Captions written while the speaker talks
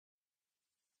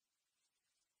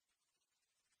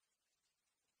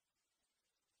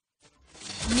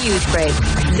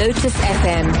Newsbreak, Lotus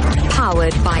FM,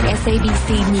 powered by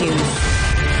SABC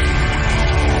News.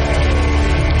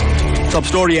 Top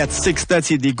story at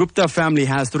 6:30. The Gupta family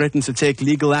has threatened to take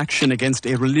legal action against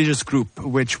a religious group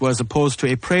which was opposed to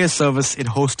a prayer service it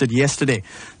hosted yesterday.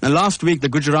 Now, last week, the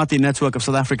Gujarati Network of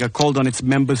South Africa called on its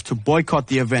members to boycott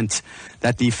the event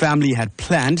that the family had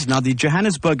planned. Now, the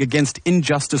Johannesburg Against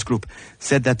Injustice group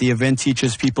said that the event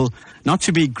teaches people not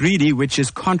to be greedy, which is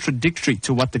contradictory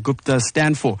to what the Guptas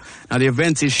stand for. Now, the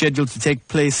event is scheduled to take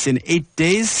place in 8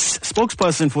 days.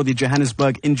 Spokesperson for the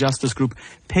Johannesburg Injustice group,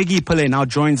 Peggy Pillay, now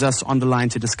joins us on the line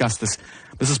to discuss this.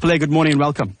 Mrs. Pillay, good morning and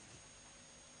welcome.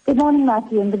 Good morning,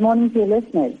 Matthew, and good morning to your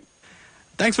listeners.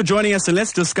 Thanks for joining us, and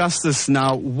let's discuss this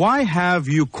now. Why have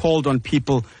you called on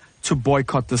people to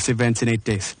boycott this event in 8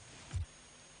 days?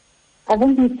 I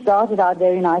think we started out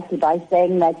very nicely by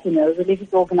saying that,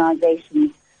 religious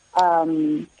organizations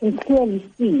can clearly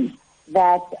see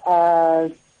that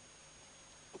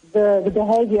the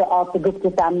behavior of the Gupta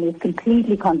family is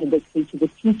completely contradictory to the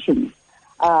teachings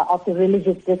of the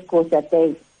religious discourse that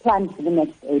they've planned for the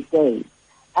next 8 days.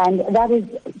 And that is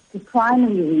the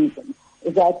primary reason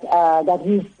is that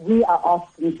we are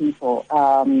asking people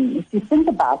to think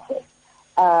about it,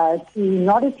 to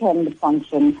not attend the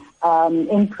function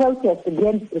in protest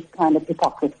against this kind of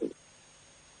hypocrisy.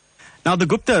 Now, the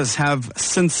Guptas have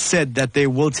since said that they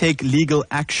will take legal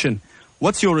action.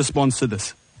 What's your response to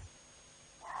this?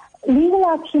 Legal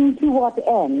action to what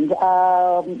end?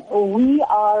 We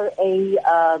are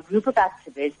a group of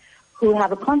activists who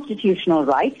have a constitutional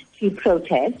right to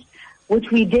protest,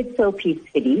 which we did so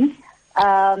peacefully.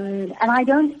 And I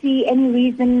don't see any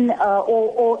reason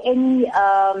or any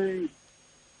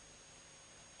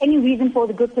reason for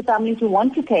the Gupta family to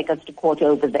want to take us to court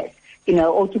over this,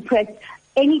 or to press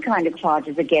any kind of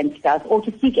charges against us or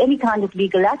to seek any kind of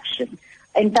legal action.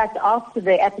 In fact, after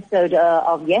the episode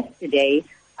of yesterday,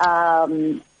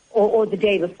 or the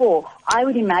day before, I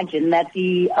would imagine that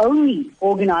the only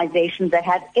organizations that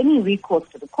have any recourse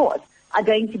to the court are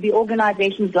going to be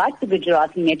organizations like the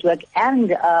Gujarati Network and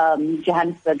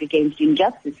Johannesburg Against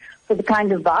Injustice for the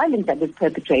kind of violence that was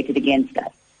perpetrated against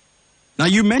us. Now,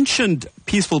 you mentioned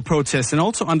peaceful protests and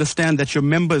also understand that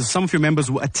some of your members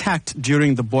were attacked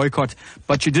during the boycott,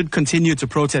 but you did continue to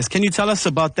protest. Can you tell us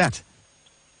about that?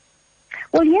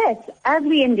 Well, yes, as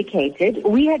we indicated,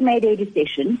 we had made a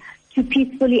decision to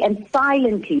peacefully and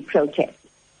silently protest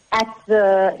at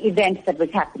the event that was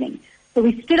happening. So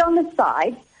we stood on the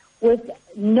side with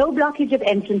no blockage of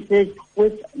entrances,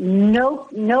 with no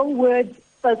words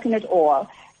spoken at all,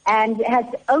 and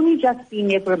had only just been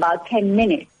there for about 10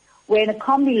 minutes when a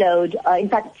combi load, in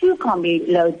fact, 2 combi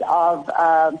loads of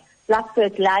Black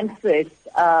First, Land First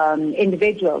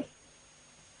individuals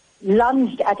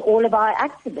lunged at all of our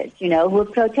activists, who were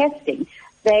protesting.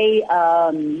 They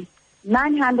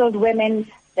manhandled women.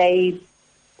 They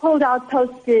pulled out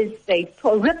posters. They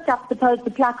ripped up the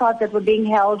placards that were being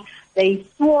held. They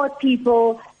swore at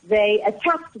people. They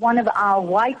attacked one of our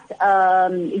white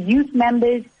youth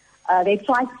members. They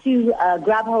tried to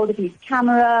grab hold of his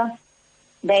camera.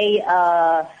 They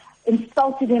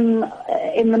insulted him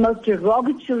in the most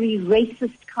derogatory,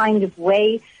 racist kind of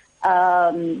way.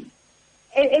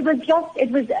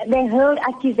 They hurled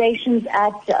accusations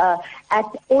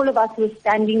at all of us who were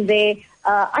standing there.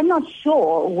 I'm not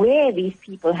sure where these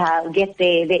people get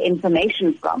their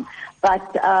information from,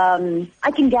 but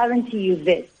I can guarantee you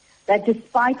this, that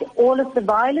despite all of the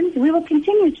violence, we will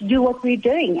continue to do what we're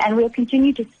doing, and we'll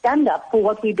continue to stand up for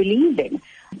what we believe in.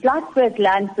 Black First,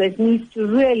 Land First needs to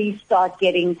really start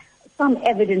getting some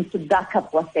evidence to back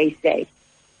up what they say.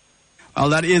 Well,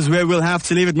 that is where we'll have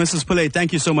to leave it. Mrs. Pillay,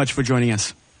 thank you so much for joining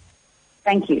us.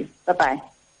 Thank you. Bye-bye.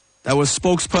 That was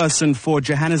spokesperson for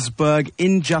Johannesburg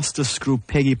Injustice Group,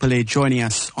 Peggy Pillay, joining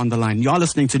us on the line. You're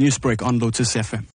listening to Newsbreak on Lotus FM.